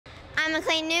I'm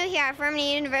MacLane new here at Furman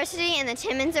University in the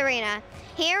Timmons Arena.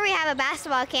 Here we have a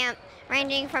basketball camp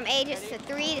ranging from ages to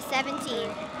 3 to 17.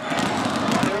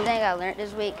 One thing I learned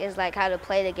this week is like how to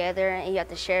play together, and you have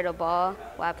to share the ball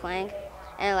while playing,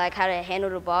 and like how to handle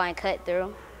the ball and cut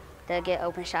through to get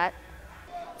open shot.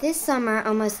 This summer,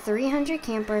 almost 300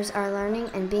 campers are learning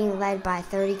and being led by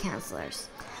 30 counselors,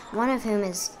 one of whom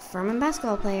is Furman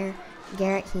basketball player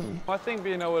Garrett Keene. I think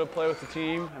being able to play with the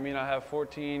team, I mean, I have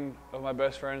 14 of my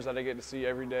best friends that I get to see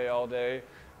every day, all day,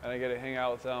 and I get to hang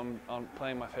out with them on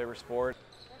playing my favorite sport.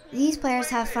 These players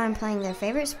have fun playing their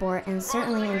favorite sport and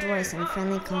certainly enjoy some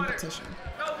friendly competition.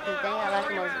 The thing I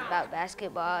like most about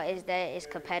basketball is that it's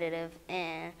competitive,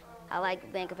 and I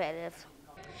like being competitive.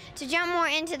 To jump more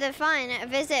into the fun,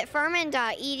 visit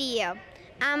furman.edu.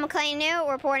 I'm MacLane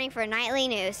New reporting for Nightly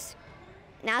News.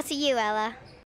 Now to you, Ella.